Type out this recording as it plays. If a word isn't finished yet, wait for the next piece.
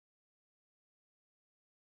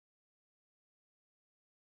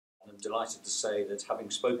delighted to say that, having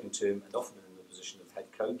spoken to him and offered him the position of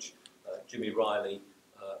head coach, Jimmy Riley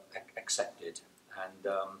accepted.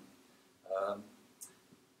 And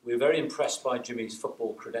we're very impressed by Jimmy's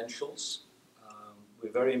football credentials.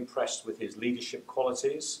 We're very impressed with his leadership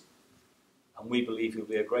qualities, and we believe he'll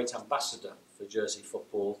be a great ambassador for Jersey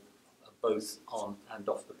football, both on and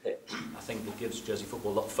off the pitch. I think it gives Jersey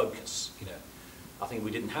football a lot of focus. I think if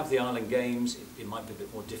we didn't have the Island Games, it might be a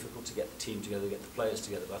bit more difficult to get the team together, get the players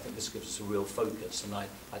together, but I think this gives us a real focus, and I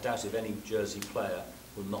doubt if any Jersey player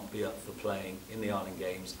will not be up for playing in the Island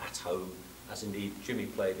Games at home, as indeed Jimmy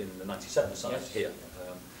played in the 97 side here.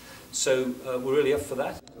 So we're really up for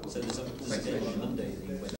that. So there's a game on Monday.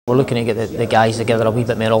 We're looking to get the guys together a wee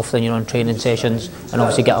bit more often, in training sessions, and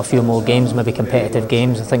obviously get a few more games, maybe competitive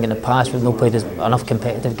games. I think in the past we've not played enough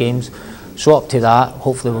competitive games. So up to that,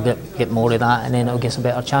 hopefully we'll get more of that, and then it'll give us a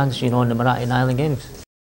better chance, in the Marathi and Island Games.